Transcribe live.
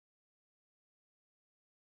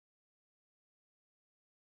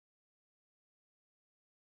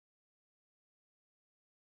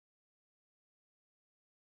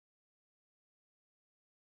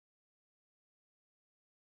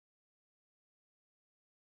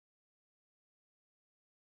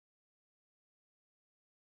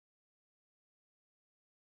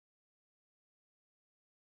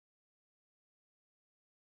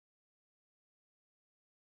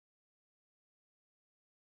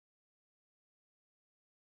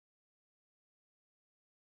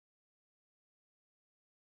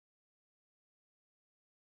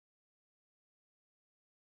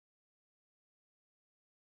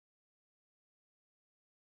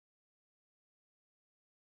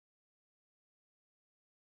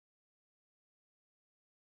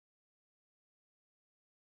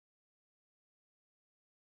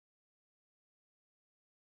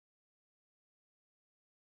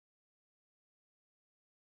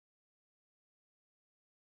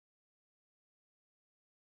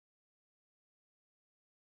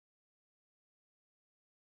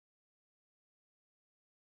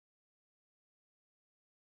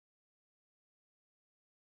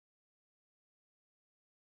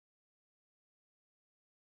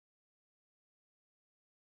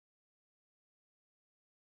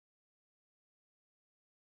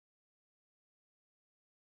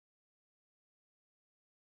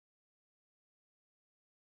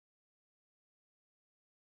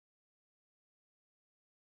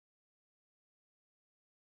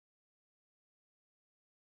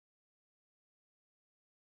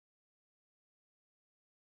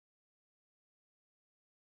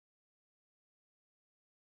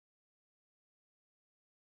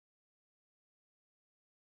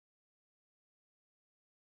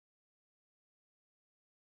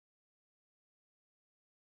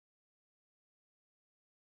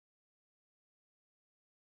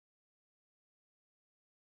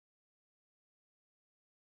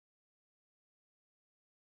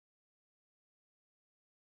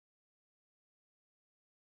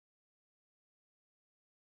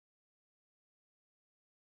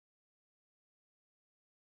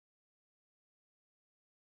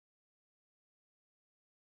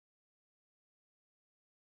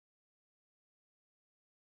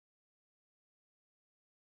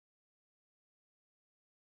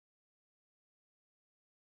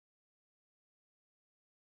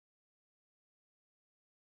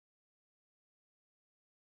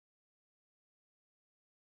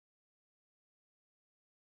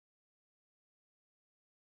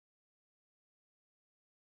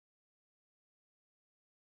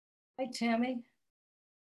Hi, Tammy.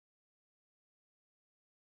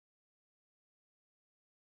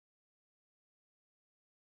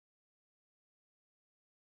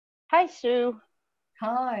 Hi, Sue.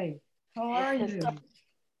 Hi. How are you?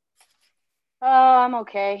 Oh, I'm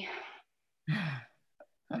okay.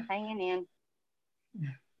 Hanging in.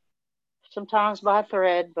 Sometimes by a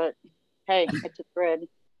thread, but hey, it's a thread.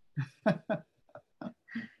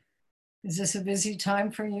 Is this a busy time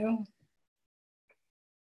for you?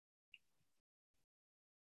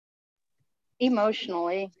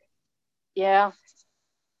 Emotionally, yeah,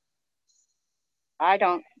 I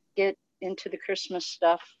don't get into the Christmas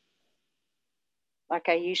stuff like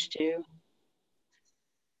I used to.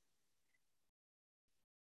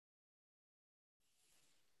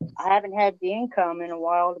 I haven't had the income in a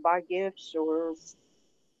while to buy gifts or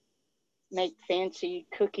make fancy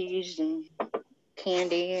cookies and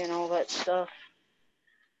candy and all that stuff.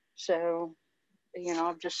 So,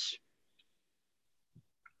 I've just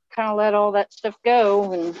kind of let all that stuff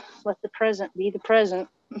go and let the present be the present.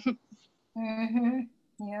 Mm-hmm.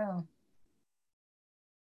 Yeah.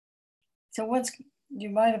 So do you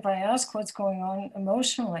mind if I ask what's going on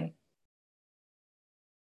emotionally?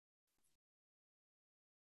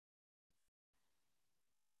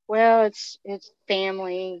 Well, it's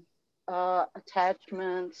family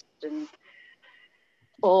attachments and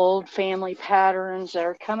old family patterns that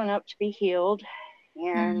are coming up to be healed,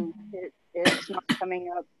 and Mm-hmm. it's not coming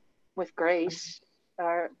up with grace,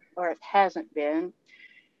 or it hasn't been,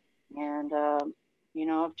 and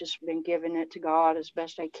I've just been giving it to God as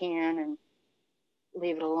best I can and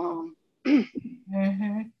leave it alone.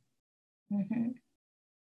 Mm-hmm. Mm-hmm.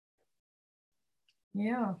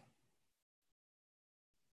 Yeah.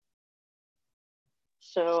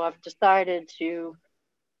 So I've decided to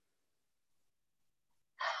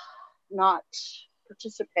not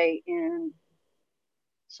participate in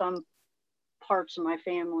some parts of my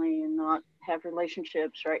family and not have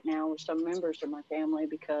relationships right now with some members of my family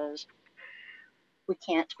because we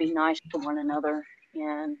can't be nice to one another,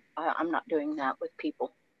 and I'm not doing that with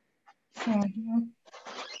people. Mm-hmm.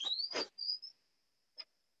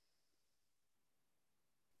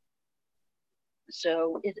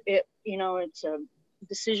 So it's a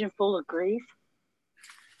decision full of grief,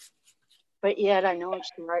 but yet I know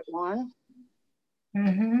it's the right one.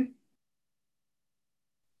 Mm-hmm.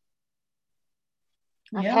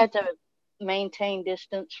 I've Yeah. had to maintain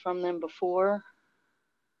distance from them before,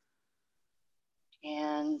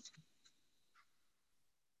 and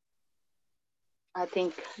I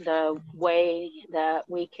think the way that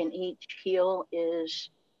we can each heal is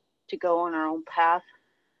to go on our own path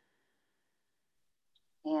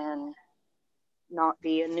and not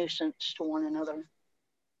be a nuisance to one another.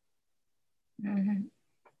 Mm-hmm.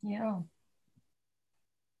 Yeah.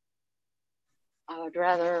 I would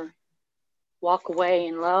rather walk away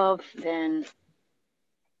in love than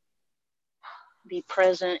be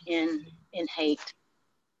present in hate.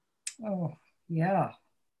 Oh, yeah.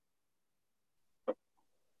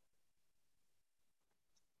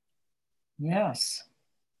 Yes.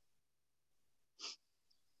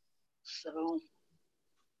 So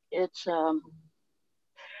it's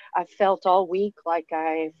I felt all week like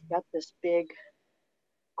I've got this big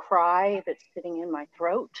cry that's sitting in my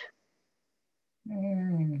throat,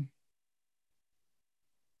 Mm.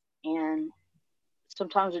 and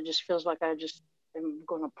sometimes it just feels like I just am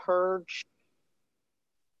going to purge,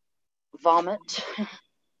 vomit.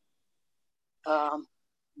 um,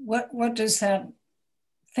 What does that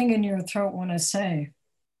thing in your throat want to say?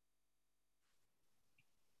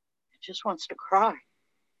 it just wants to cry.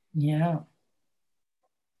 Yeah.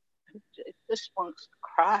 It just wants to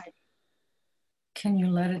cry. Can you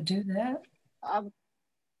let it do that? Um,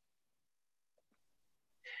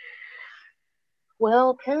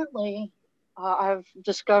 well, apparently, I've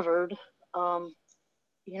discovered, um,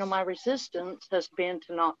 my resistance has been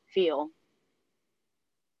to not feel,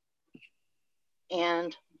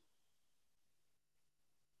 and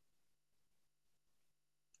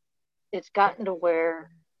it's gotten to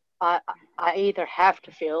where I I either have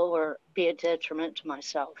to feel or be a detriment to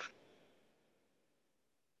myself.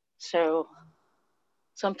 So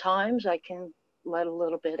sometimes I can let a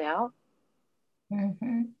little bit out,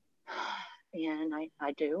 Mm-hmm. and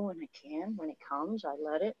I do when I can. When it comes, I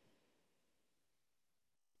let it.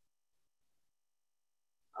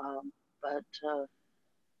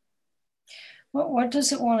 But What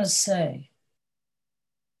does it want to say?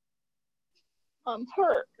 I'm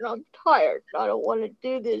hurt and I'm tired and I don't want to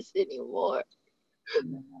do this anymore.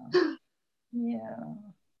 Yeah. Yeah.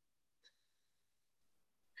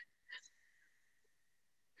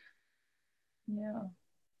 Yeah.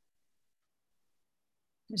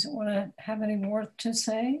 Does it want to have any more to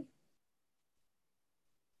say?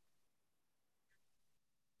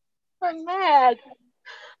 I'm mad.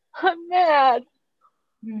 I'm mad.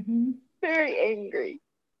 Mm-hmm. Very angry.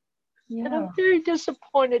 And I'm Yeah. very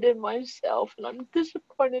disappointed in myself, and I'm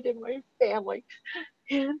disappointed in my family.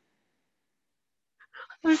 And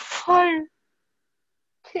I'm tired.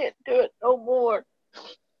 Can't do it no more.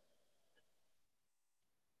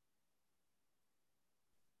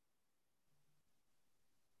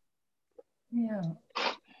 Yeah.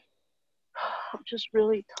 I'm just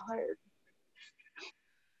really tired.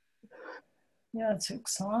 Yeah, it's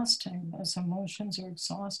exhausting. Those emotions are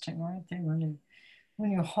exhausting, aren't they, when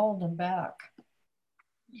you hold them back?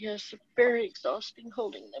 Yes, very exhausting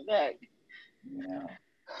holding them back. Yeah.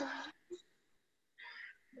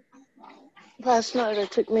 Last night I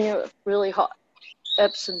took me a really hot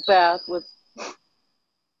Epsom bath with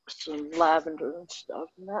some lavender and stuff,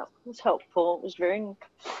 and that was helpful. It was very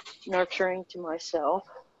nurturing to myself,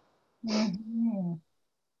 Mm-hmm.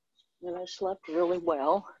 and I slept really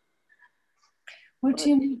well. What do But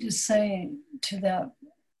you need to say to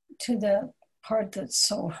that part that's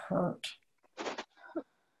so hurt?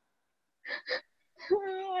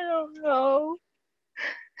 I don't know.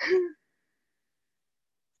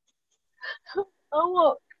 I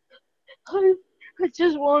want, I, I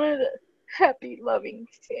just wanted a happy, loving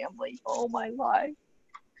family all my life.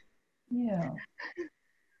 Yeah.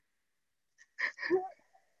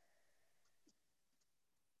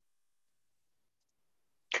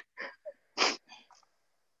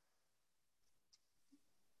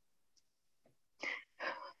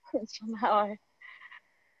 And somehow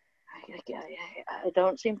I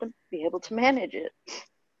don't seem to be able to manage it.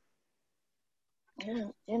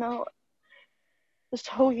 And, this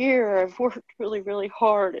whole year I've worked really, really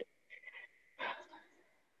hard at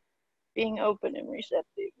being open and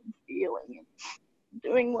receptive and feeling and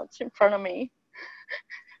doing what's in front of me.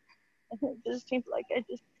 And it just seems like I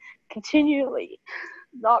just continually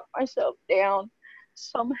knock myself down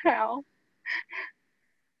somehow.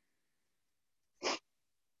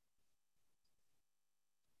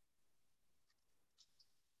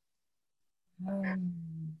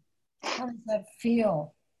 How does that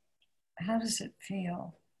feel? How does it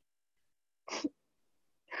feel?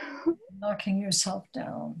 Knocking yourself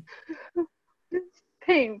down. It's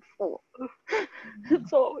painful.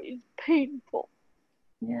 It's always painful.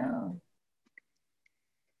 Yeah.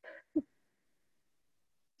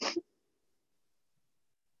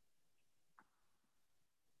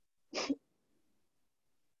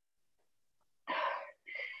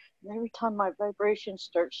 And every time my vibration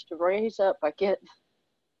starts to raise up, I get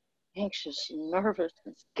anxious and nervous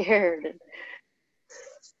and scared. And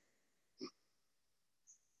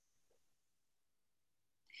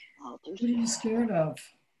What are you scared of?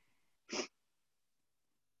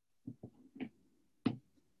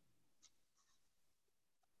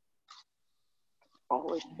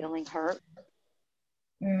 always feeling hurt,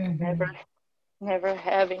 Mm-hmm. never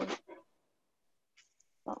having,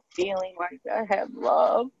 not feeling like I have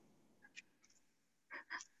love.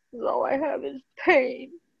 All I have is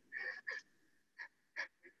pain,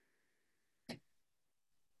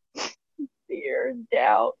 fear, and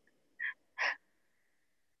doubt.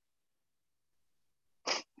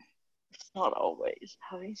 It's not always.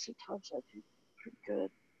 I mean, sometimes I do pretty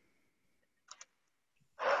good.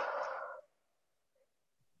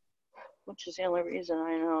 Which is the only reason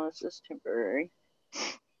I know this is temporary.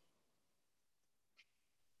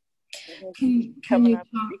 Coming up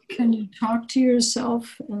pretty Can good. you talk to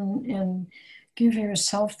yourself and give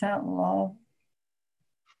yourself that love?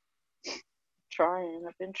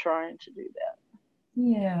 I've been trying to do that.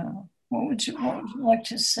 Yeah. What would you like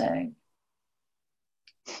to say?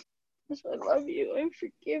 Because I love you, I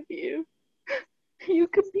forgive you. You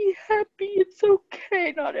can be happy, it's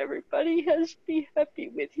okay. Not everybody has to be happy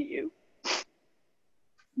with you.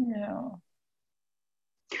 Yeah.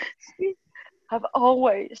 I've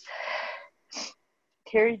always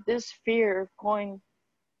carried this fear of going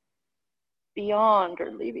beyond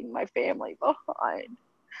or leaving my family behind.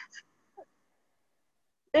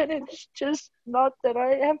 And it's just not that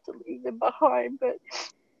I have to leave them behind, but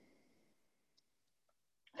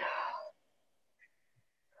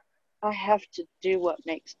I have to do what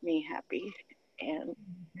makes me happy. And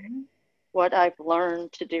Mm-hmm. what I've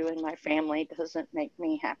learned to do in my family doesn't make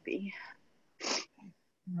me happy.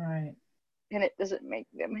 Right. And it doesn't make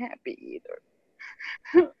them happy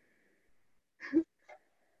either.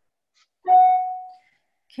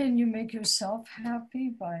 Can you make yourself happy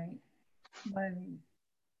by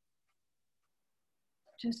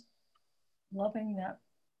just loving that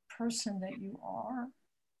person that you are?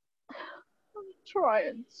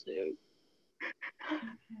 trying to.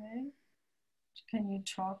 Okay. Can you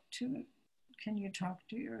talk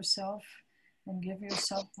to yourself and give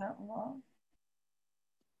yourself that love?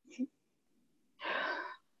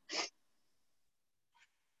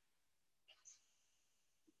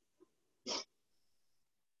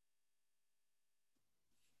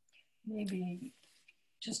 Maybe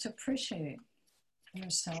just appreciate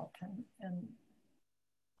yourself and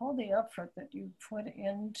all the effort that you put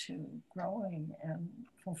into growing and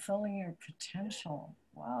fulfilling your potential.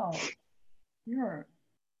 Wow, you're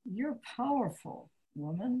you're powerful,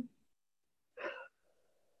 woman.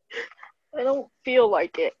 I don't feel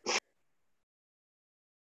like it.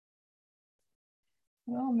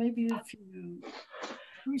 Well, maybe if you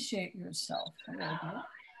appreciate yourself a little bit,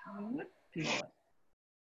 you would feel it.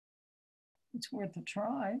 It's worth a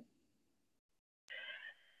try.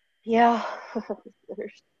 Yeah,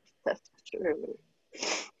 that's true.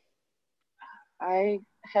 I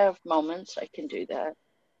have moments I can do that.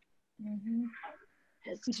 Mm-hmm.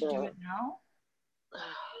 Could It's you do it now?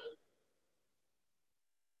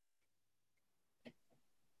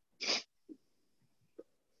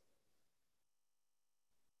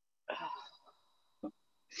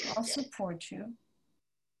 I'll support you.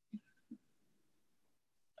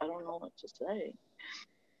 I don't know what to say.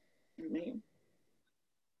 I mean,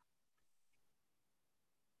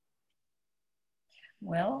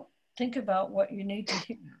 Well, think about what you need to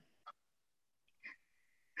hear.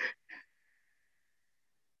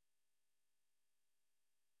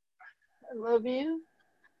 I love you.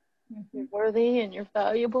 Mm-hmm. You're worthy and you're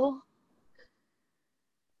valuable.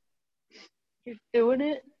 You're doing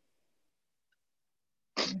it.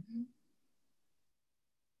 Mm-hmm.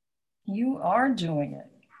 You are doing it.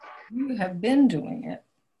 You have been doing it.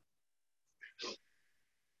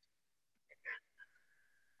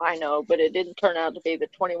 I know, but it didn't turn out to be the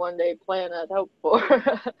 21-day plan I'd hoped for.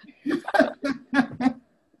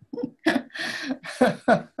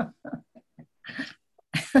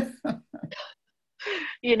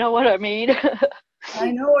 You know what I mean?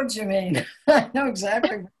 I know what you mean. I know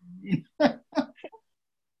exactly what you mean.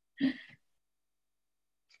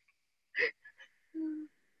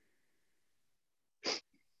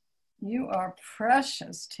 You are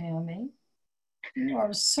precious, Tammy. You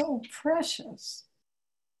are so precious.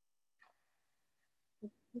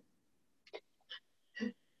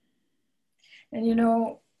 And you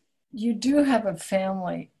know, you do have a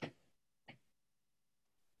family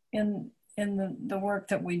in the work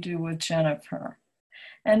that we do with Jennifer.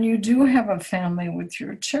 And you do have a family with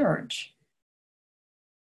your church.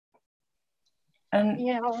 And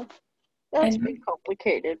Yeah, that's and been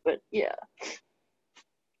complicated, but yeah.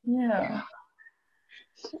 yeah.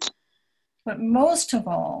 But most of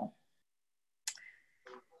all,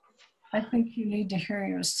 I think you need to hear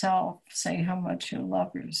yourself say how much you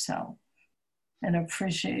love yourself and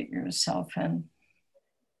appreciate yourself and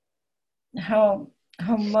how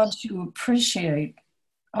much you appreciate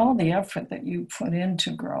all the effort that you put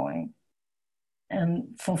into growing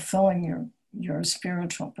and fulfilling your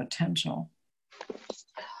spiritual potential.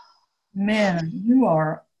 Man, you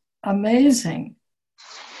are amazing.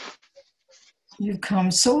 You've come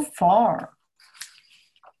so far.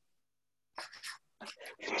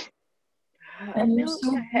 I And you're feel so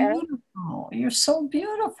like I have. beautiful. You're so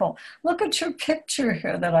beautiful. Look at your picture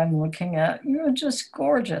here that I'm looking at. You're just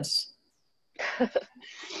gorgeous.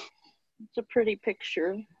 It's a pretty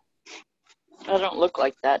picture. I don't look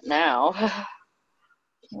like that now.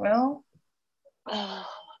 Well, Yeah,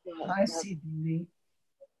 I see beauty.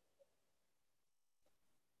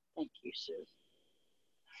 thank you, Sue.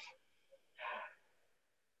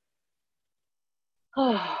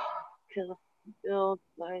 Because I feel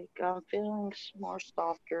like I'm feeling more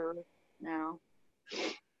softer now.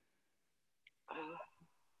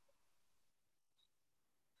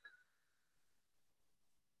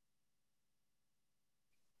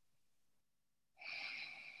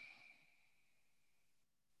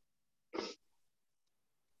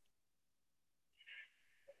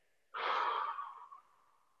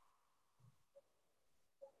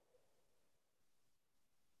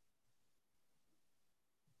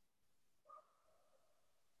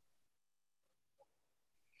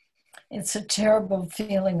 It's a terrible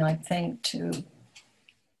feeling, I think, to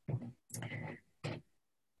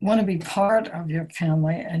want to be part of your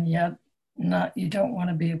family and yet not you don't want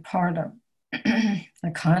to be a part of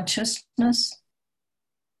the consciousness.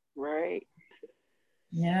 Right.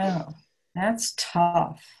 Yeah, that's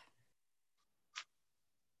tough.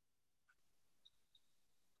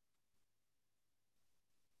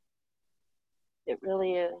 It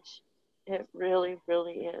really is. It really,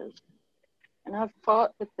 really is. And I've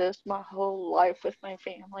fought with this my whole life with my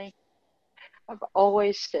family. I've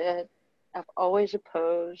always said, I've always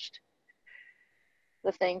opposed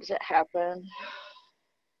the things that happen.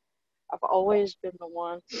 I've always been the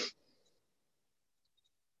one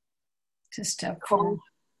to step forward.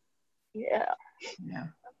 Yeah. Yeah.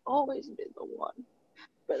 I've always been the one.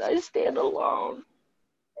 But I stand alone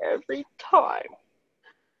every time.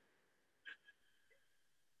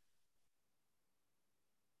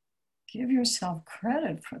 Give yourself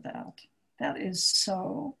credit for that. That is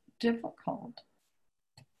so difficult.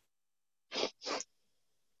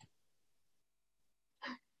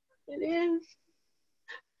 It is.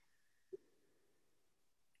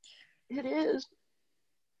 It is.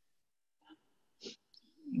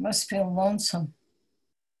 You must feel lonesome.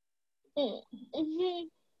 Mm-hmm.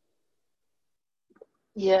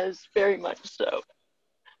 Yes, very much so.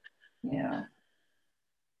 Yeah.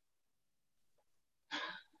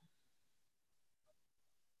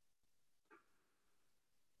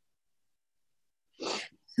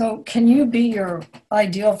 So can you be your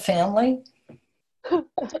ideal family?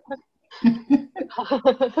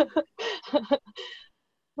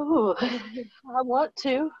 Ooh, I want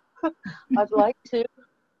to. I'd like to.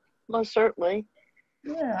 Most certainly.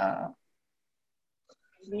 Yeah.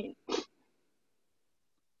 I mean,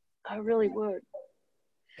 I really would.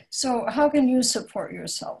 So how can you support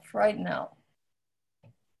yourself right now?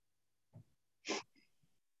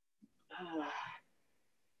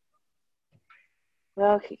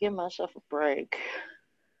 Well, I could give myself a break.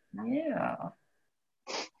 Yeah.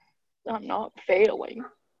 I'm not failing.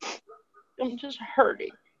 I'm just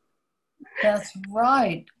hurting. That's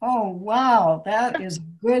right. Oh, wow. That is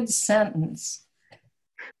a good sentence.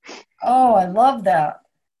 Oh, I love that.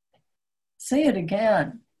 Say it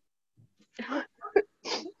again.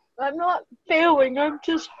 I'm not failing. I'm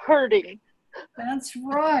just hurting. That's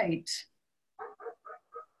right.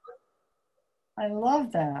 I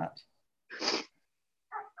love that.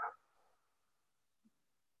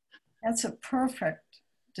 That's a perfect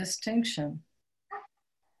distinction.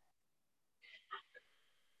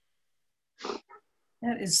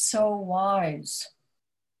 That is so wise.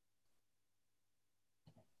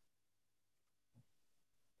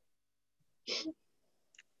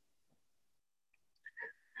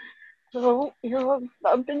 So,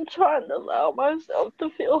 I've been trying to allow myself to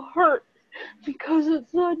feel hurt because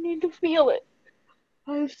I need to feel it.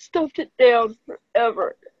 I've stuffed it down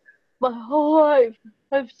forever. My whole life,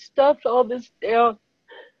 I've stuffed all this down.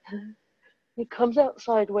 It comes out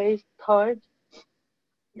sideways at times.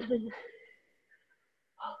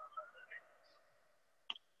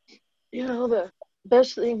 The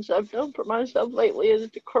best things I've done for myself lately is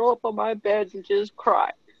to curl up on my bed and just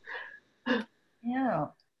cry. Yeah.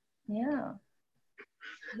 Yeah.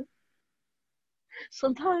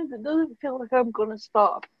 Sometimes it doesn't feel like I'm going to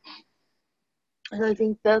stop. And I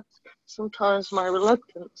think that's sometimes my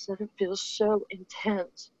reluctance, that it feels so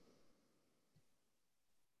intense.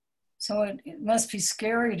 So it must be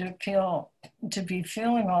scary to be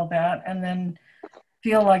feeling all that and then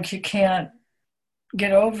feel like you can't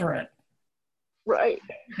get over it, Right.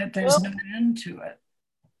 that there's Well, no end to it.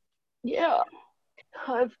 yeah.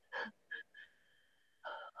 I've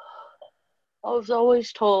I was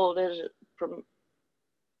always told from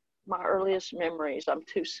my earliest memories I'm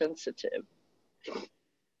too sensitive.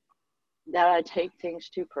 That I take things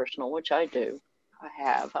too personal, which I do. I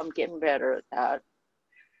have. I'm getting better at that.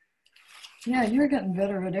 Yeah, you're getting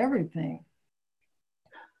better at everything.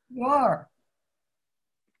 You are.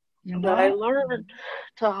 You But I know? learned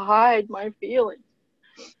to hide my feelings.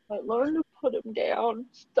 I learned to put them down,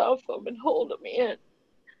 stuff them, and hold them in.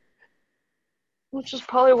 Which is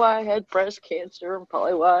probably why I had breast cancer, and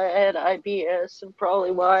probably why I had IBS, and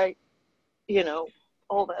probably why, you know,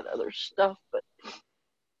 all that other stuff. But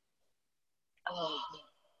oh,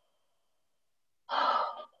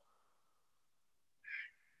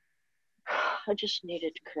 I just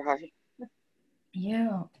needed to cry.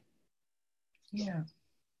 Yeah. Yeah.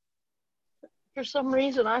 For some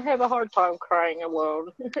reason, I have a hard time crying alone.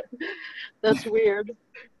 That's weird,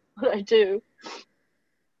 but I do.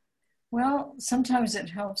 Well, sometimes it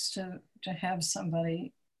helps to have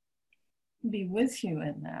somebody be with you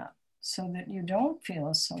in that so that you don't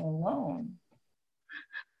feel so alone.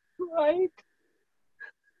 Right?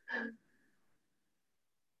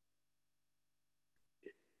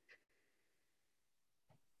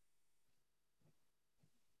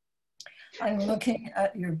 I'm looking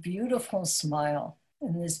at your beautiful smile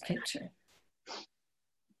in this picture.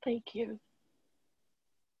 Thank you.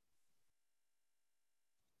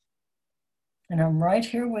 And I'm right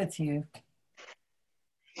here with you.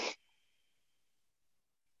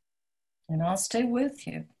 And I'll stay with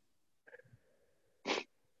you.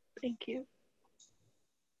 Thank you.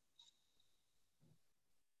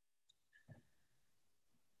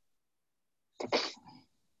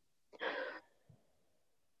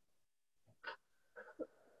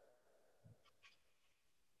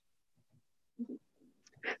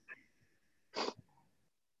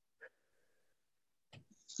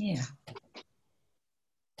 Yeah.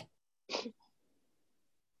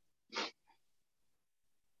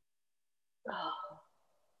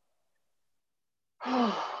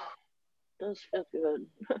 Does feel good.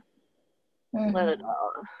 Mm-hmm. Let it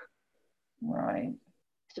out. Right.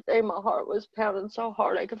 Today my heart was pounding so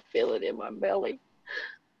hard I could feel it in my belly.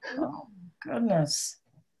 Oh, goodness.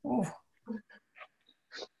 Ooh.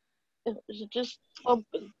 It was just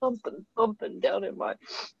thumping, thumping, thumping down in my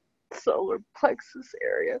solar plexus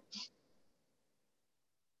area.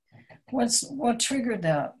 What triggered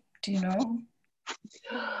that? Do you know?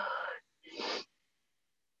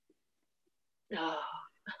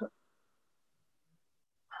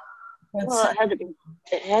 Well,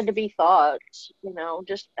 it had to be thoughts,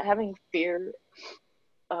 just having fear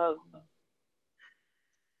of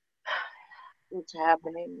what's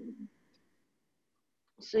happening.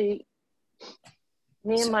 See,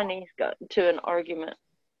 me and my niece got into an argument,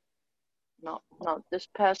 not this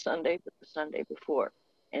past Sunday, but the Sunday before,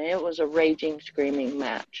 and it was a raging, screaming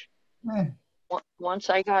match. Mm. Once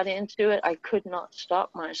I got into it, I could not stop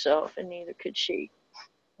myself, and neither could she.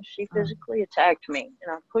 She physically attacked me,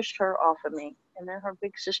 and I pushed her off of me, and then her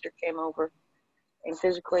big sister came over and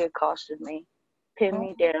physically accosted me, pinned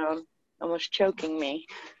me down, and was choking me.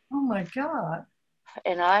 Oh my God.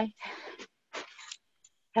 And I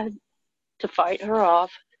had to fight her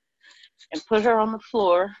off and put her on the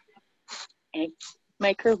floor and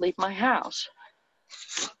make her leave my house.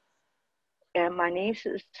 And my niece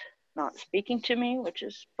is not speaking to me, which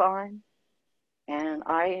is fine. And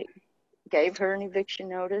I gave her an eviction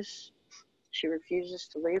notice. She refuses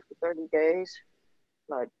to leave for 30 days,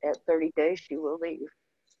 but at 30 days she will leave.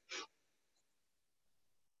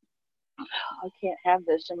 I can't have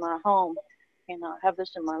this in my home. I cannot have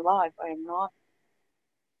this in my life. I am not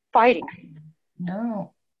fighting.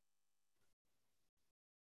 No.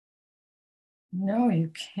 No,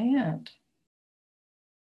 you can't.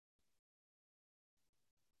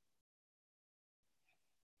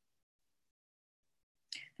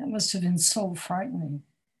 That must have been so frightening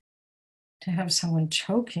to have someone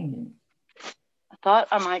choking you. I thought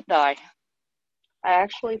I might die. I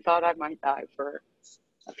actually thought I might die for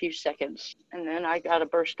a few seconds, and then I got a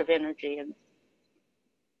burst of energy and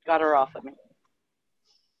got her off of me.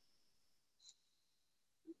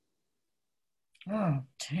 Oh,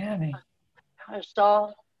 Tammy.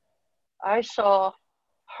 I saw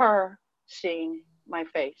her seeing my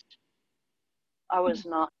face. I was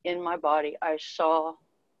not in my body. I saw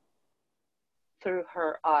through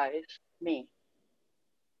her eyes me.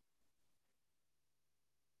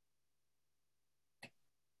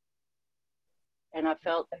 And I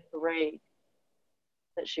felt the rage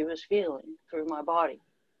that she was feeling through my body.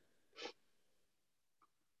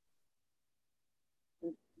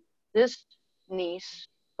 This niece,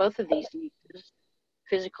 both of these nieces,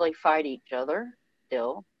 physically fight each other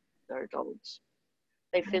still. They're adults.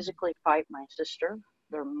 They physically fight my sister,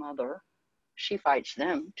 their mother. She fights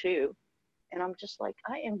them too. And I'm just like,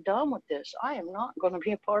 I am done with this. I am not going to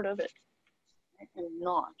be a part of it. I am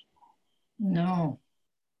not. No.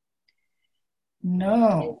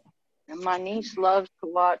 No. And my niece loves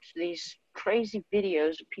to watch these crazy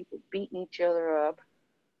videos of people beating each other up,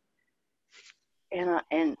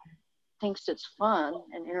 and thinks it's fun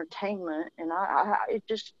and entertainment, and it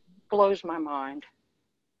just blows my mind.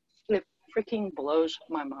 It freaking blows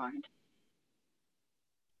my mind.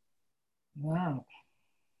 Wow.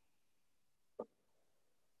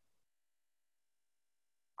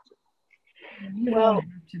 You don't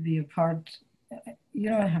have to be a part. You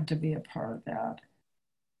don't have to be a part of that.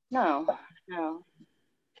 No.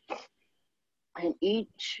 And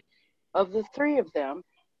each of the three of them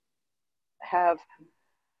have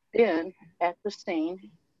been at the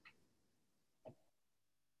scene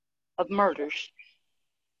of murders.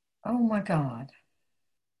 Oh my God.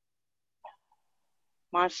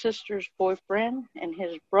 My sister's boyfriend and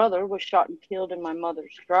his brother was shot and killed in my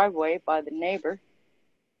mother's driveway by the neighbor.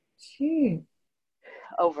 Gee.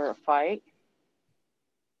 Over a fight.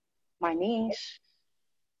 My niece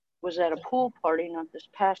was at a pool party, not this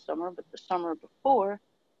past summer, but the summer before,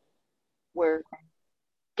 where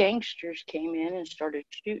gangsters came in and started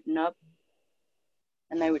shooting up,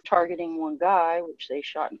 and they were targeting one guy, which they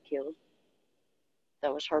shot and killed.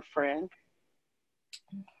 That was her friend.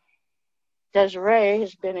 Desiree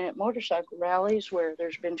has been at motorcycle rallies where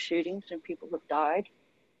there's been shootings and people have died.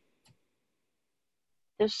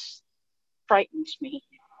 This frightens me.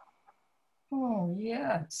 Oh,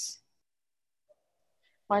 yes.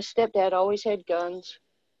 My stepdad always had guns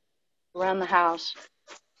around the house.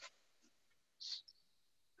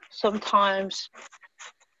 Sometimes,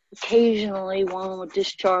 occasionally, one would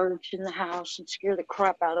discharge in the house and scare the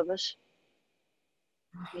crap out of us.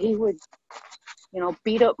 He would,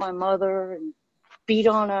 beat up my mother and beat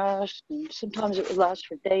on us, and sometimes it would last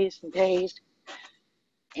for days and days.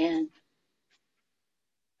 And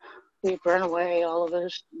we'd run away, all of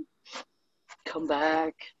us, and come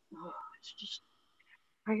back. Oh, it's just,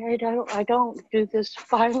 I don't do this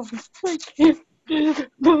violence. I can't do the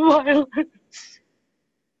violence.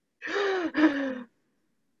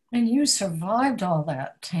 And you survived all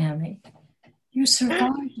that, Tammy. You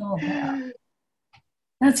survived all that.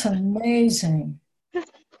 That's amazing.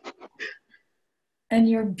 And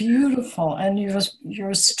you're beautiful, and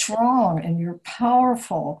you're strong, and you're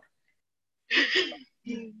powerful.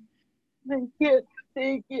 I can't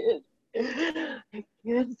take it. I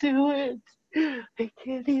can't do it. I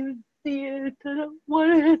can't even see it. I don't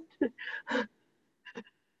want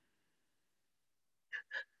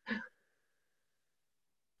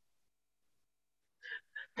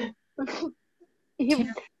it.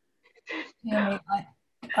 Tammy,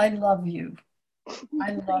 I love you.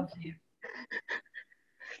 I love you.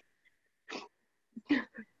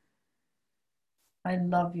 I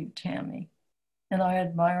love you, Tammy. And I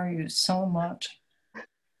admire you so much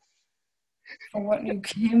for what you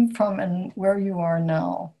came from and where you are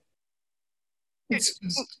now. It's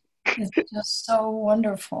just so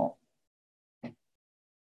wonderful.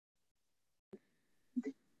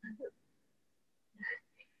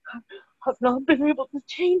 I've not been able to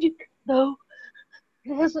change it, though.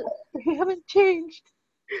 They haven't changed.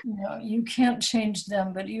 No, you can't change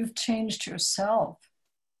them, but you've changed yourself.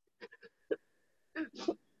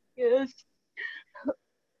 Yes.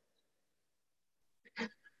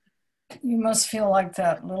 You must feel like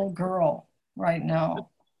that little girl right now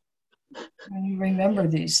when you remember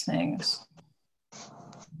these things.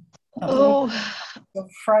 Oh, so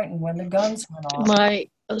frightened when the guns went off.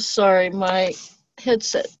 My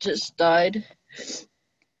headset just died.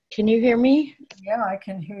 Can you hear me? Yeah, I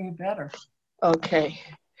can hear you better. Okay.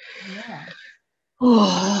 Yeah.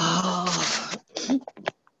 Oh,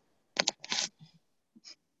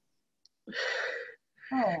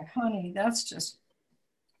 honey, that's just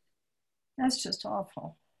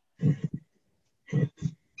awful.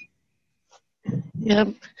 Yep.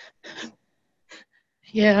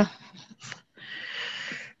 Yeah.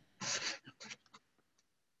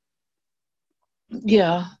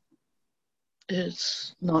 Yeah.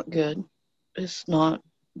 It's not good. It's not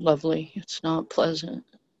lovely. It's not pleasant.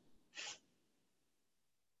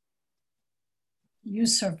 You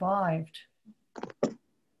survived.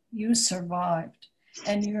 You survived.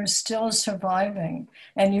 And you're still surviving.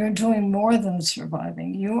 And you're doing more than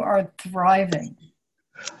surviving. You are thriving.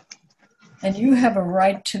 And you have a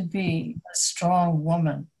right to be a strong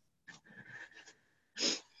woman.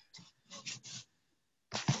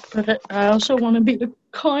 But I also want to be a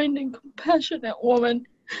kind and compassionate woman.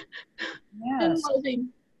 Yes. And loving.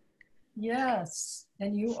 Yes.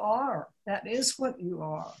 And you are. That is what you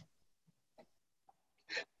are.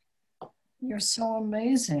 You're so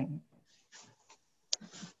amazing.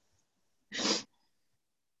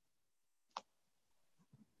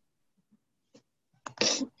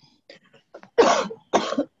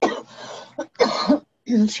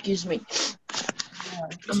 Excuse me. Yeah,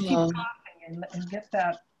 just keep coughing and get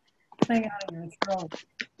that thing out of your throat.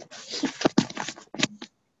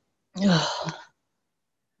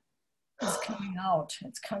 It's coming out.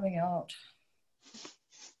 It's coming out.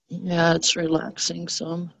 Yeah, it's relaxing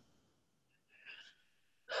some.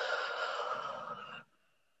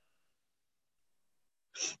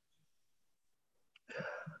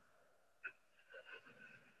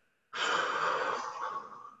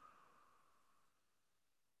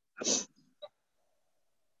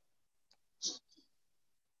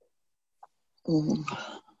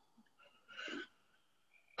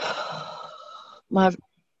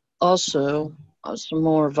 Also, some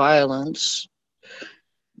more violence.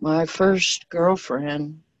 My first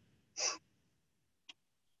girlfriend,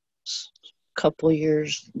 a couple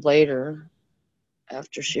years later,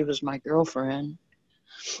 after she was my girlfriend,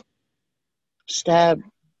 stabbed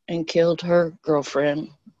and killed her girlfriend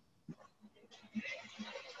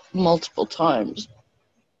multiple times.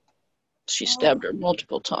 She stabbed her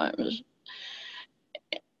multiple times.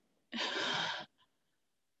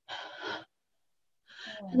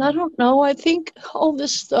 And I don't know, I think all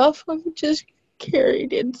this stuff I've just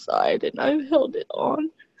carried inside and I've held it on.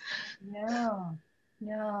 Yeah.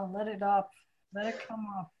 Yeah. Let it up. Let it come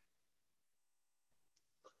up.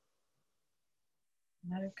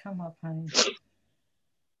 Let it come up, honey.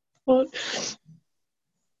 But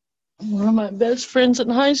one of my best friends in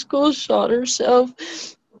high school shot herself.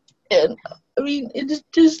 And I mean, it's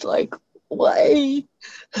just like, why?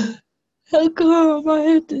 How come I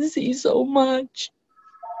had to see so much?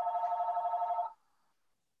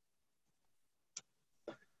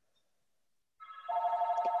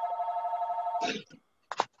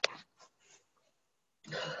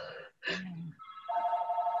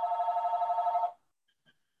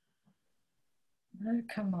 Let it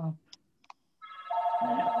come up.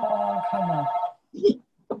 Let it all come up.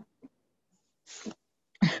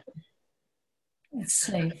 It's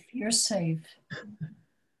safe. You're safe.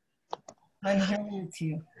 I'm here with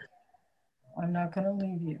you. I'm not going to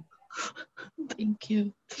leave you. Thank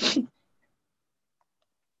you.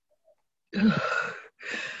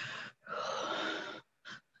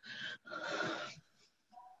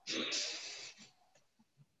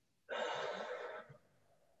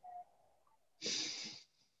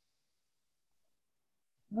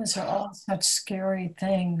 Those are all such scary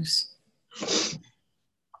things.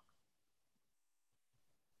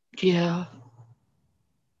 Yeah.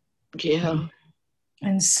 Yeah.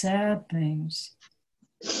 And sad things.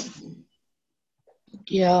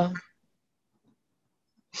 Yeah.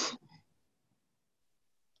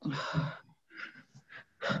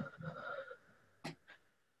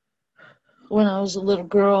 When I was a little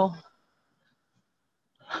girl,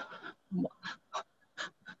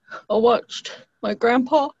 I watched my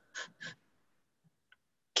grandpa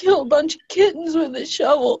kill a bunch of kittens with a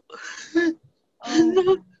shovel.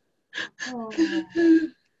 Oh, oh,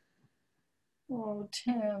 oh,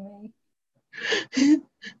 Tammy.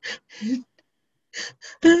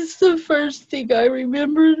 That's the first thing I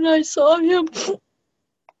remember, and I saw him.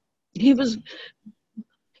 He was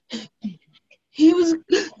he was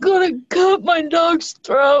gonna cut my dog's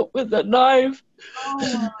throat with a knife.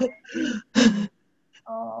 Oh,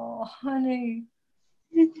 oh, honey.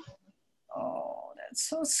 Oh, that's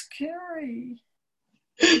so scary.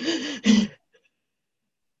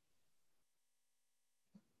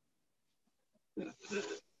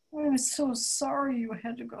 I'm so sorry you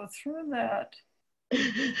had to go through that.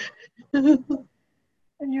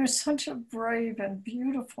 And you're such a brave and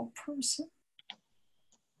beautiful person.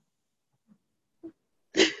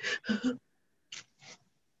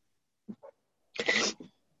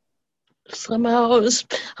 Somehow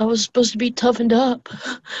I was supposed to be toughened up.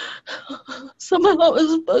 Somehow I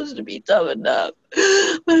was supposed to be toughened up.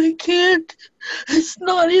 But I can't. It's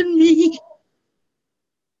not in me.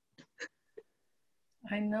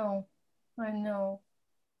 I know. I know.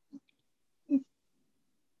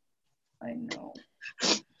 I know.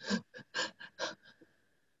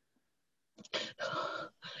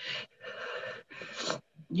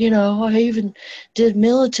 You know, I even did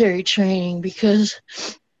military training because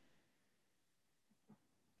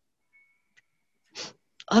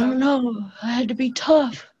I don't know, I had to be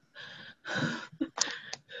tough.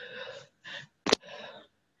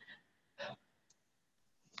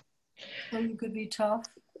 So you could be tough.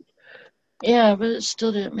 Yeah, but it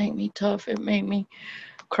still didn't make me tough. It made me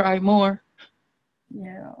cry more.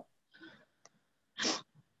 Yeah.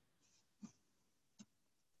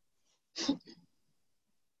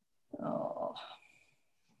 Oh.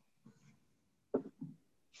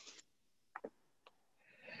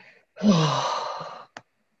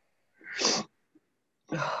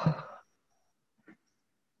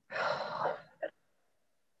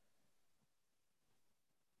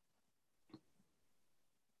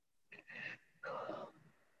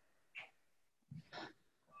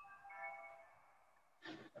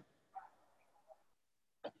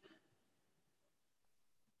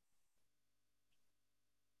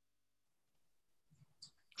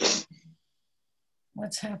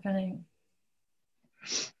 What's happening?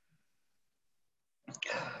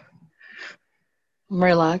 I'm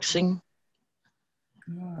relaxing.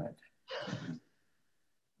 Good.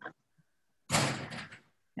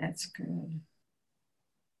 That's good.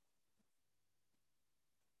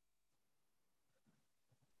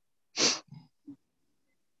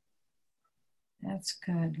 That's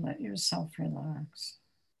good. Let yourself relax.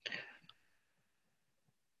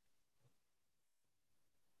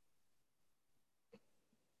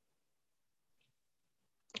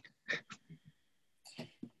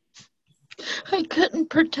 I couldn't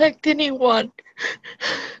protect anyone.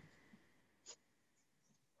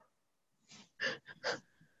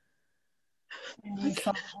 And you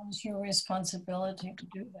felt it was your responsibility to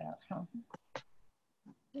do that, huh?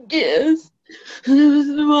 Yes, it was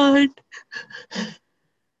mine.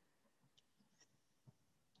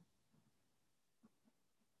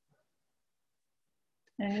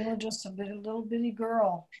 And you were just a little bitty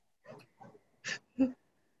girl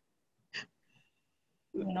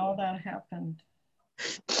when all that happened.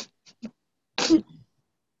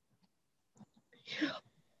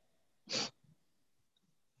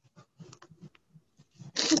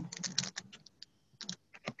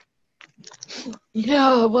 Yeah,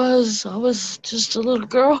 I was. I was just a little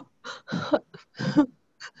girl.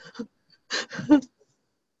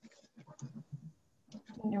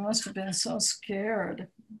 You must have been so scared.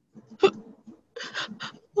 I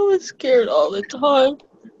was scared all the time.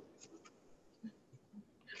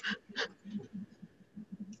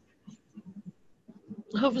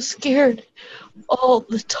 I was scared all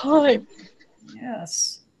the time.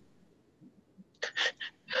 Yes.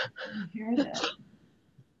 I hear that.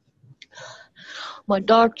 My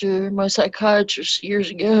doctor, my psychiatrist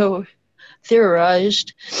years ago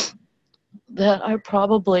theorized that I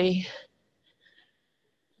probably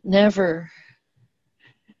never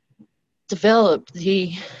developed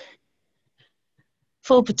the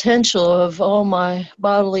full potential of all my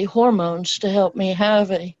bodily hormones to help me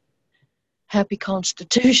have a happy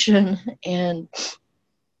constitution. And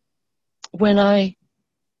when I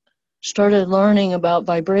started learning about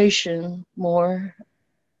vibration more,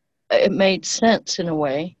 it made sense in a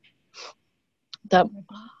way that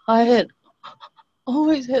I had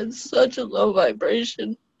always had such a low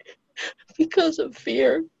vibration because of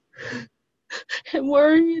fear and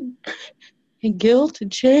worry and guilt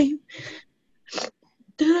and shame that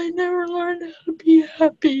I never learned how to be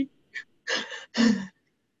happy.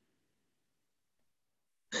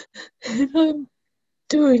 And I'm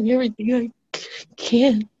doing everything I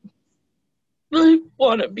can. I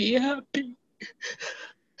want to be happy.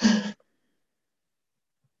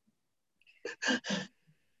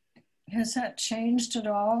 Has that changed at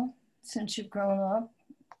all since you've grown up?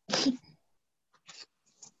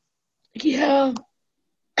 Yeah,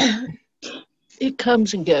 it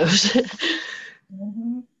comes and goes.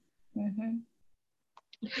 Mm-hmm. Mm-hmm.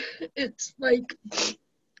 It's like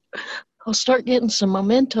I'll start getting some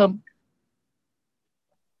momentum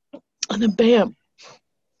and then bam,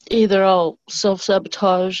 either I'll self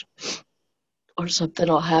sabotage or something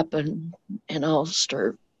will happen and I'll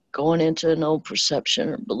start going into an old perception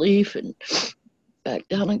or belief and back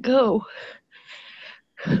down and go.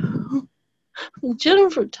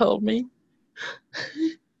 Jennifer told me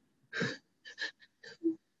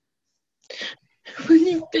when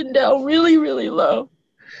you've been down really, really low,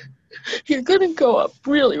 you're going to go up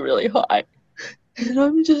really, really high. And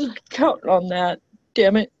I'm just counting on that.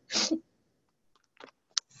 Damn it.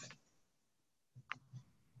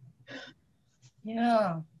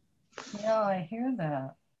 Yeah. Yeah, I hear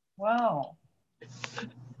that. Wow.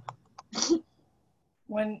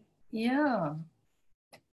 When, yeah,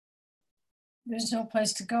 there's no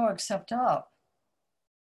place to go except up.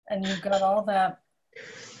 And you've got all that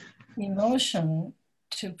emotion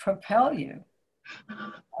to propel you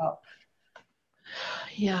up.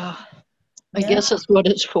 Yeah. I Yeah, guess that's what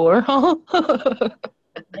it's for, huh?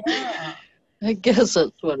 yeah. I guess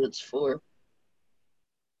that's what it's for.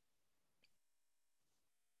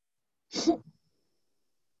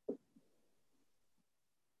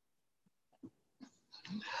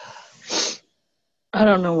 I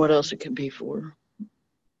don't know what else it could be for.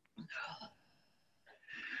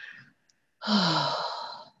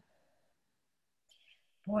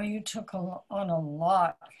 Boy, you took on a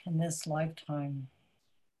lot in this lifetime.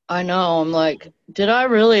 I know. I'm like, did I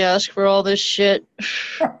really ask for all this shit?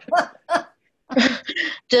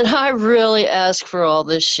 Did I really ask for all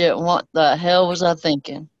this shit? What the hell was I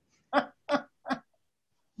thinking?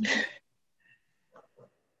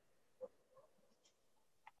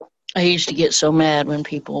 I used to get so mad when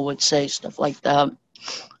people would say stuff like that.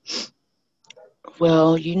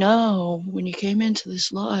 Well, you know, when you came into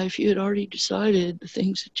this life, you had already decided the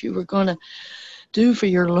things that you were going to do for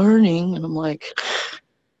your learning. And I'm like,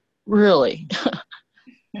 really?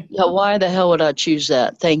 Yeah, why the hell would I choose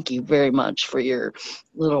that? Thank you very much for your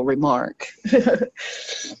little remark. I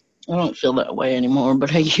don't feel that way anymore,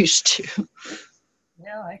 but I used to.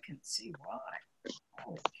 Yeah, I can see why.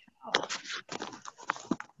 Holy cow.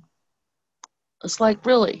 It's like,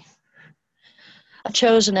 really? I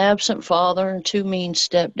chose an absent father and two mean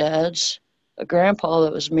stepdads, a grandpa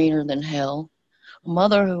that was meaner than hell, a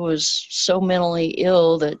mother who was so mentally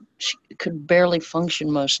ill that she could barely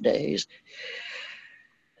function most days,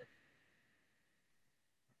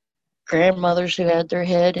 grandmothers who had their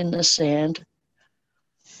head in the sand,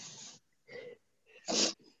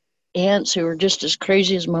 aunts who were just as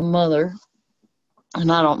crazy as my mother.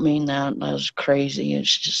 And I don't mean that as crazy.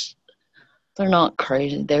 It's just, they're not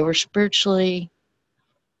crazy. They were spiritually,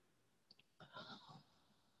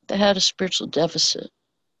 they had a spiritual deficit.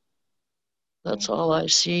 That's all I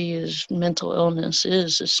see is mental illness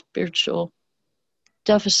is a spiritual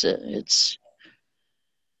deficit. It's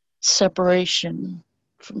separation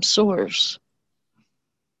from source.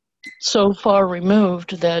 So far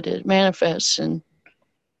removed that it manifests in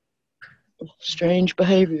strange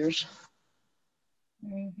behaviors.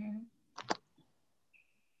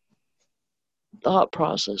 Thought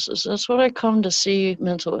processes. That's what I come to see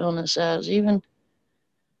mental illness as. Even,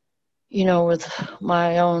 with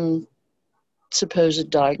my own supposed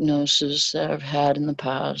diagnosis that I've had in the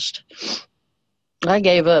past. I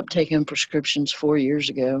gave up taking prescriptions 4 years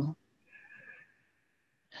ago,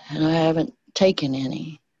 and I haven't taken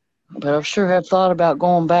any, but I sure have thought about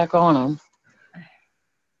going back on them.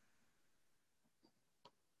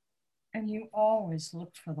 And you always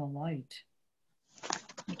looked for the light.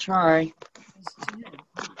 I try.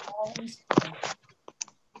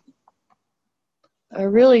 I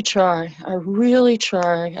really try. I really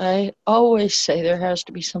try. I always say there has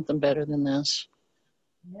to be something better than this.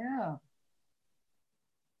 Yeah.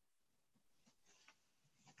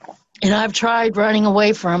 And I've tried running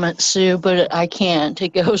away from it, Sue, but I can't.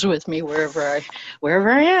 It goes with me wherever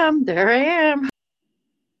I am. There I am.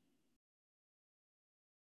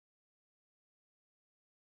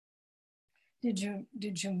 Did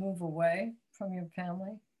you move away from your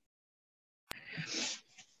family?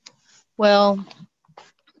 Well,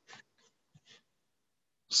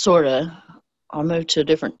 sort of. I moved to a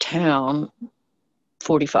different town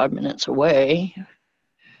 45 minutes away,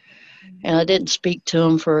 and I didn't speak to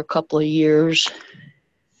him for a couple of years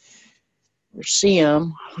or see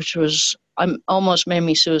him, which was almost made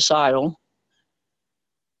me suicidal.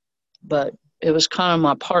 But it was kind of,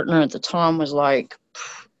 my partner at the time was like,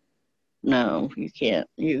 no, you can't.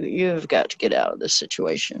 You've got to get out of this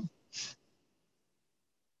situation.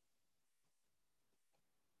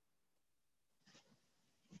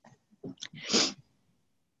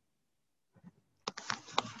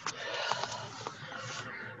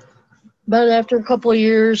 But after a couple of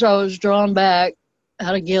years, I was drawn back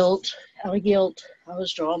out of guilt. I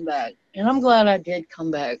was drawn back. And I'm glad I did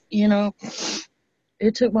come back.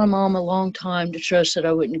 It took my mom a long time to trust that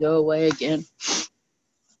I wouldn't go away again.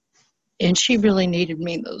 And she really needed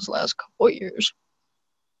me those last couple of years.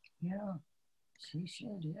 Yeah, she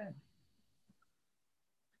sure did.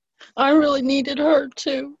 I really needed her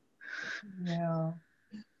too. Yeah.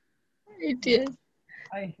 I did.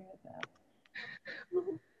 I hear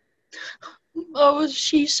that.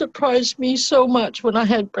 She surprised me so much when I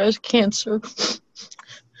had breast cancer.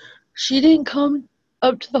 She didn't come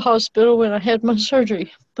up to the hospital when I had my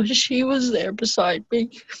surgery, but she was there beside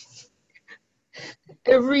me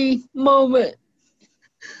every moment,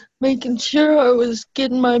 making sure I was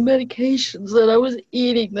getting my medications, that I was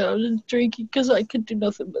eating, that I was drinking, because I could do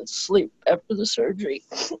nothing but sleep after the surgery.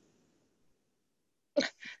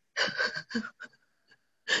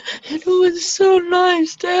 And it was so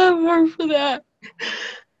nice to have her for that.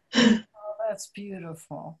 Oh, that's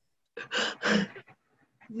beautiful.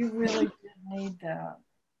 You really did need that.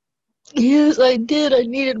 Yes, I did. I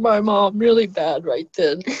needed my mom really bad right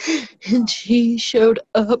then. And she showed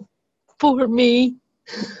up for me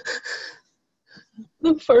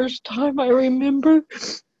the first time I remember.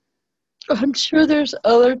 I'm sure there's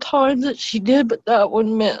other times that she did, but that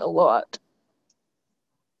one meant a lot.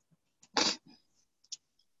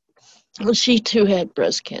 Well, she too had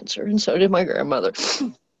breast cancer, and so did my grandmother.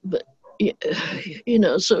 But,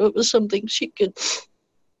 so it was something she could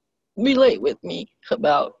relate with me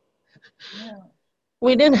about. Yeah.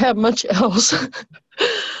 We didn't have much else,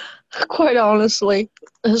 quite honestly,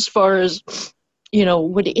 as far as,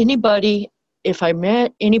 would anybody, if I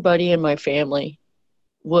met anybody in my family,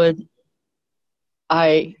 would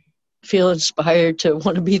I feel inspired to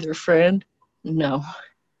want to be their friend? No,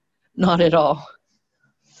 not at all.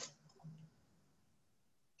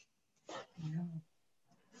 Yeah.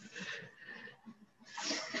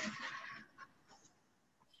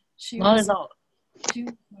 Not at all. She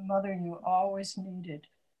was the mother you always needed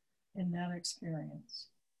in that experience.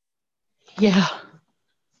 Yeah.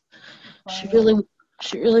 She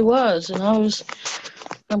really was. And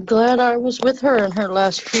I'm glad I was with her in her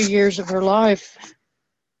last few years of her life.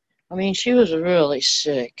 I mean, she was really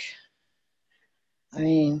sick. I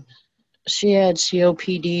mean, she had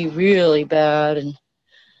COPD really bad, and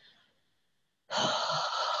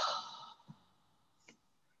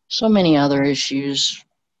so many other issues.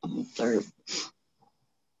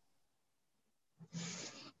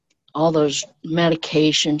 all those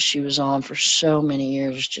medications she was on for so many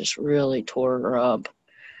years just really tore her up.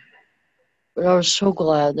 But I was so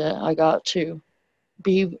glad that I got to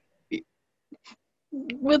be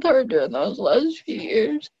with her during those last few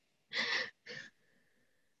years.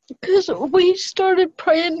 Because we started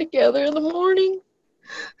praying together in the morning.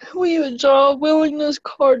 We would draw a willingness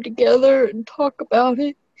card together and talk about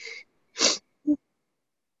it.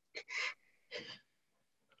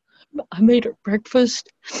 I made her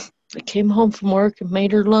breakfast. I came home from work and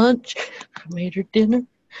made her lunch. I made her dinner.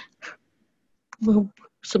 Well,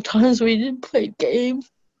 sometimes we did play games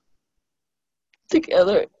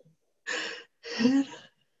together. And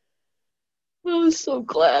I was so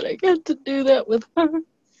glad I got to do that with her. Oh,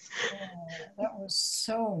 that was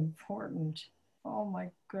so important. Oh my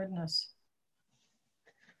goodness.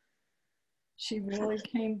 She really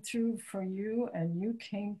came through for you, and you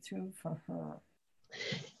came through for her.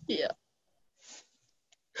 Yeah.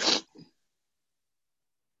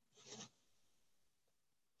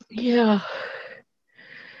 Yeah.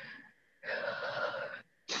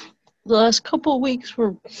 The last couple of weeks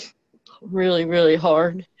were really, really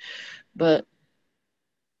hard, but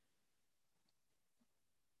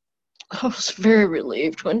I was very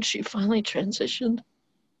relieved when she finally transitioned.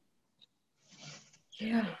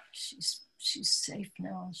 Yeah, she's safe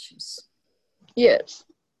now. Yes.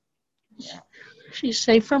 Yeah. She's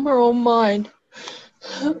safe from her own mind.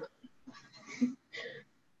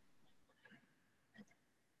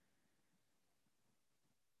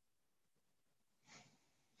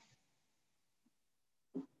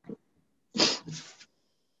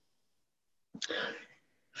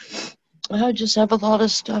 I just have a lot of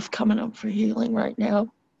stuff coming up for healing right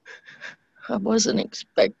now. I wasn't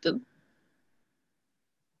expecting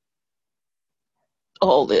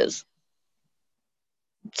all this.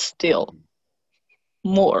 Still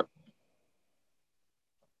more.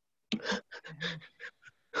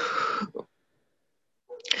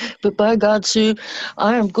 But by God, Sue,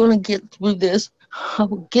 I am going to get through this. I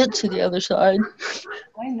will get to the other side.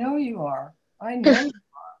 I know you are. I know you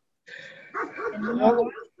are. And you know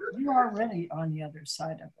what? You're already on the other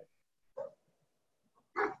side of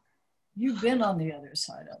it. You've been on the other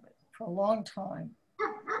side of it for a long time.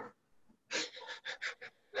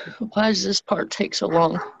 Why does this part take so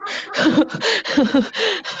long?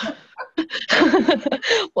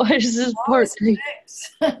 Why does this part take?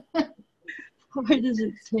 Why does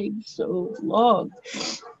it take so long?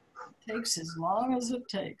 It takes as long as it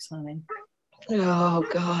takes, honey. Oh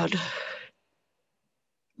God,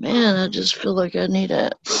 man, I just feel like I need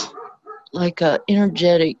a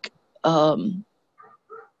energetic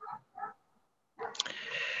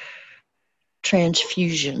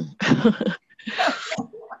transfusion.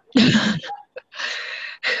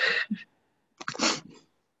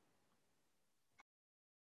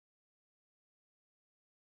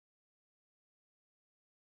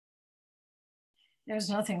 There's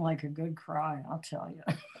nothing like a good cry, I'll tell you.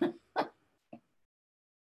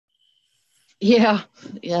 Yeah,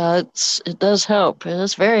 it does help.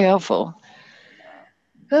 It's very helpful.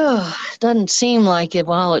 Oh, it doesn't seem like it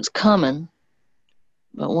while it's coming,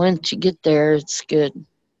 but once you get there, it's good.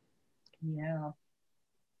 Yeah.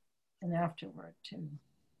 And afterward too.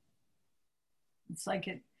 It's like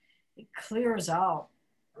it clears out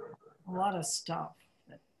a lot of stuff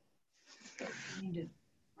that needed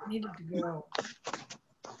to go.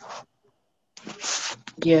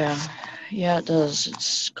 Yeah, it does.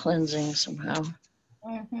 It's cleansing somehow.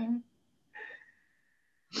 Mm-hmm.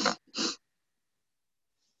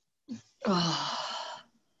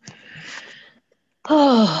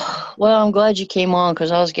 Oh, well, I'm glad you came on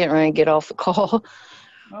because I was getting ready to get off the call.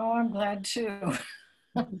 Oh, I'm glad too.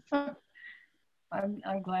 I'm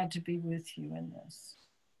glad to be with you in this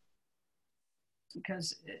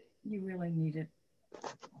because you really need it.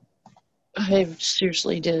 I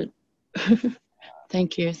seriously did.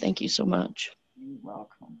 Thank you. Thank you so much. You're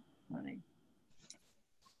welcome, honey.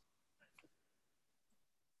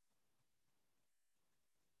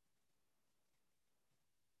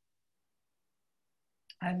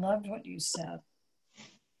 I loved what you said.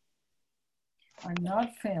 I'm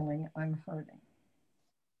not failing, I'm hurting.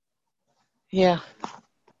 Yeah.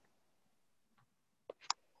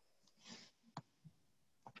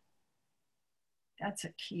 That's a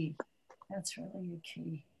key. That's really a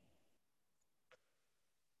key.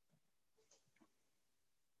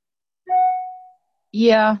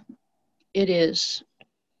 Yeah, it is.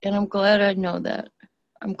 And I'm glad I know that.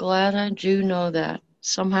 I'm glad I do know that.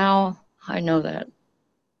 Somehow I know that.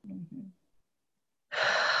 Mm-hmm.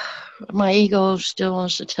 My ego still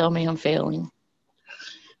wants to tell me I'm failing.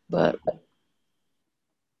 But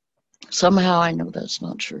somehow I know that's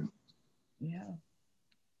not true. Yeah.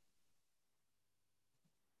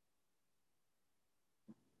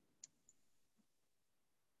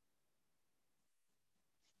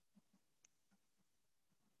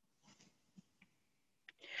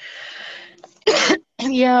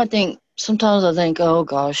 Yeah, sometimes I think, oh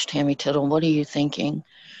gosh, Tammy Tittle, what are you thinking?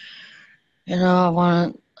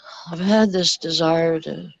 I've had this desire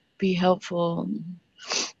to be helpful.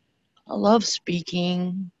 I love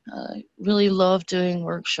speaking. I really love doing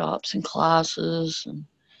workshops and classes. And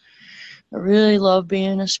I really love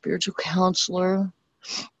being a spiritual counselor.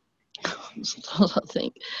 Sometimes I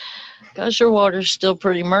think, gosh, your water's still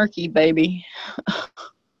pretty murky, baby.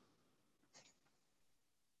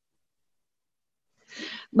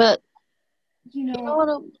 But You you know know,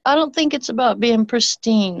 what? I don't think it's about being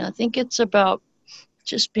pristine. I think it's about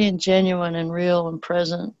just being genuine and real and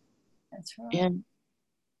present. that's right. And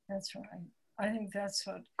That's right. I think that's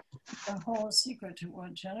what the whole secret to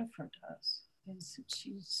what Jennifer does is that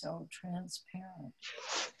she's so transparent.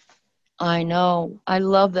 I know, I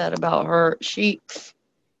love that about her.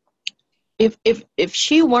 If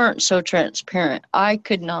she weren't so transparent, I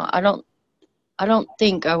could not. I don't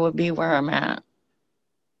think I would be where I'm at.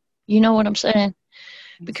 You know what I'm saying?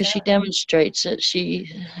 Because she Exactly. demonstrates it. She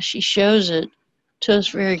shows it to us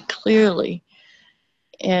very clearly,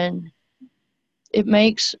 and it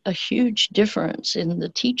makes a huge difference in the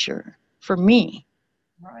teacher for me.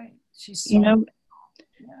 Right. She's You so, know,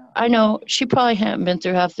 yeah. I know she probably hadn't been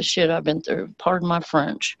through half the shit I've been through. Pardon my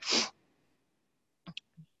French.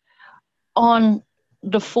 On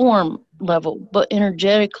the form level, but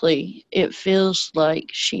energetically, it feels like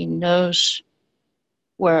she knows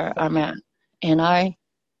where I'm at, and I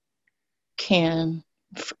can,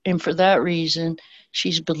 and for that reason,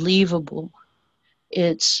 she's believable.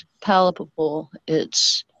 It's palpable.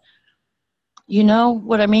 It's, you know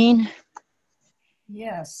what I mean?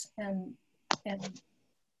 Yes. And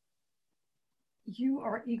you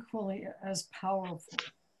are equally as powerful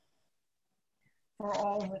for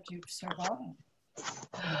all that you've survived.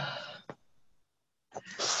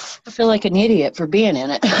 I feel like an idiot for being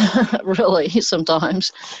in it, really,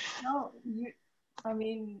 sometimes. No, I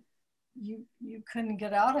mean, you couldn't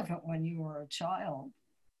get out of it when you were a child.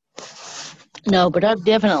 No, but I've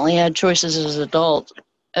definitely had choices as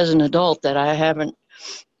an adult, that I haven't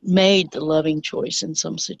made the loving choice in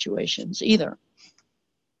some situations either,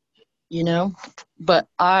 you know? But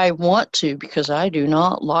I want to, because I do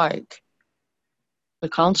not like the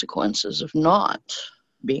consequences of not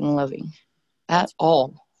being loving at That's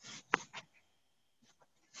all.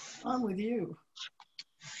 I'm with you.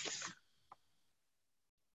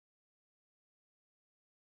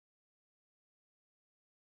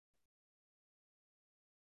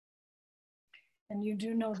 And you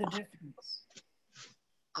do know the difference.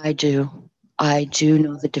 I do. I do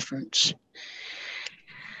know the difference.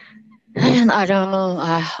 And I don't know.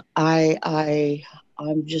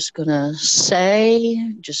 I'm just gonna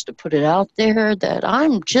say, just to put it out there, that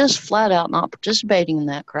I'm just flat out not participating in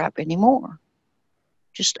that crap anymore.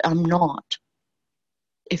 Just, I'm not.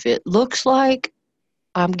 If it looks like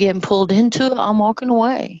I'm getting pulled into it, I'm walking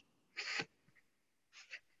away.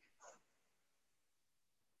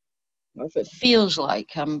 Or if it feels like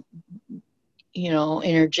I'm,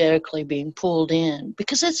 energetically being pulled in,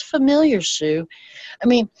 because it's familiar, Sue. I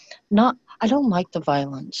mean, I don't like the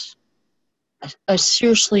violence. I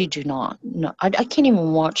seriously do not. No, I can't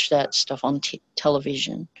even watch that stuff on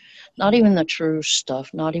television. Not even the true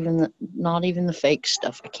stuff. Not even the fake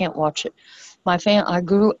stuff. I can't watch it. I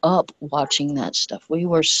grew up watching that stuff. We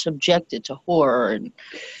were subjected to horror and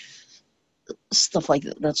stuff like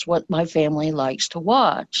that. That's what my family likes to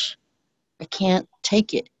watch. I can't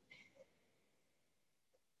take it.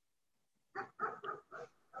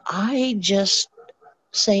 I just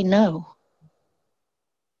say no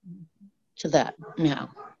to that now.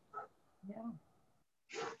 Yeah.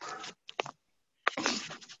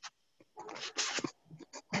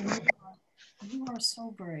 And you are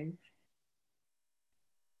so brave.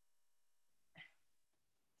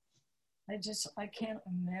 I can't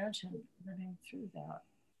imagine living through that.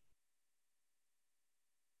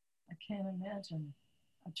 I can't imagine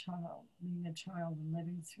being a child and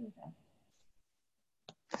living through that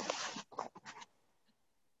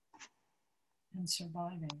and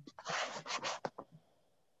surviving.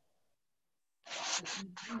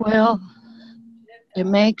 Well, Did it that.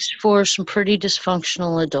 makes for some pretty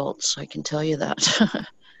dysfunctional adults, I can tell you that.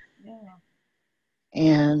 Yeah.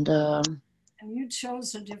 And And you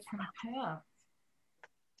chose a different path.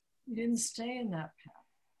 You didn't stay in that path.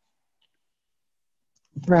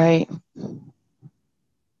 right,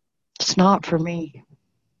 it's not for me.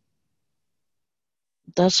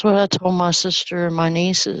 That's what I told my sister and my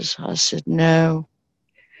nieces. I said, no.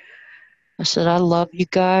 I said, I love you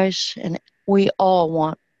guys, and we all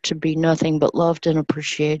want to be nothing but loved and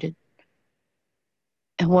appreciated.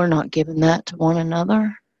 And we're not giving that to one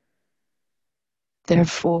another.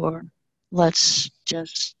 Therefore, let's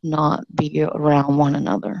just not be around one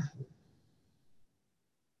another.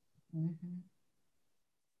 Mm-hmm.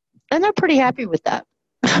 And they're pretty happy with that.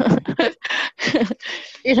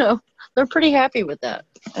 You know, they're pretty happy with that.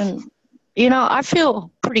 And, you know, I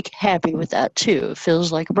feel pretty happy with that too. It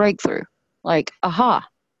feels like a breakthrough. Like, aha,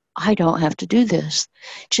 I don't have to do this.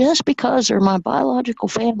 Just because they're my biological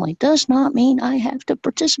family does not mean I have to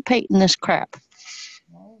participate in this crap.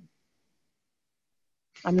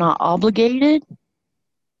 I'm not obligated.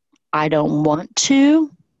 I don't want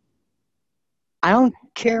to. I don't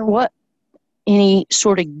care what any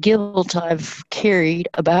sort of guilt I've carried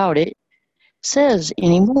about it says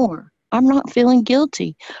anymore. I'm not feeling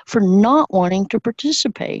guilty for not wanting to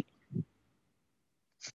participate.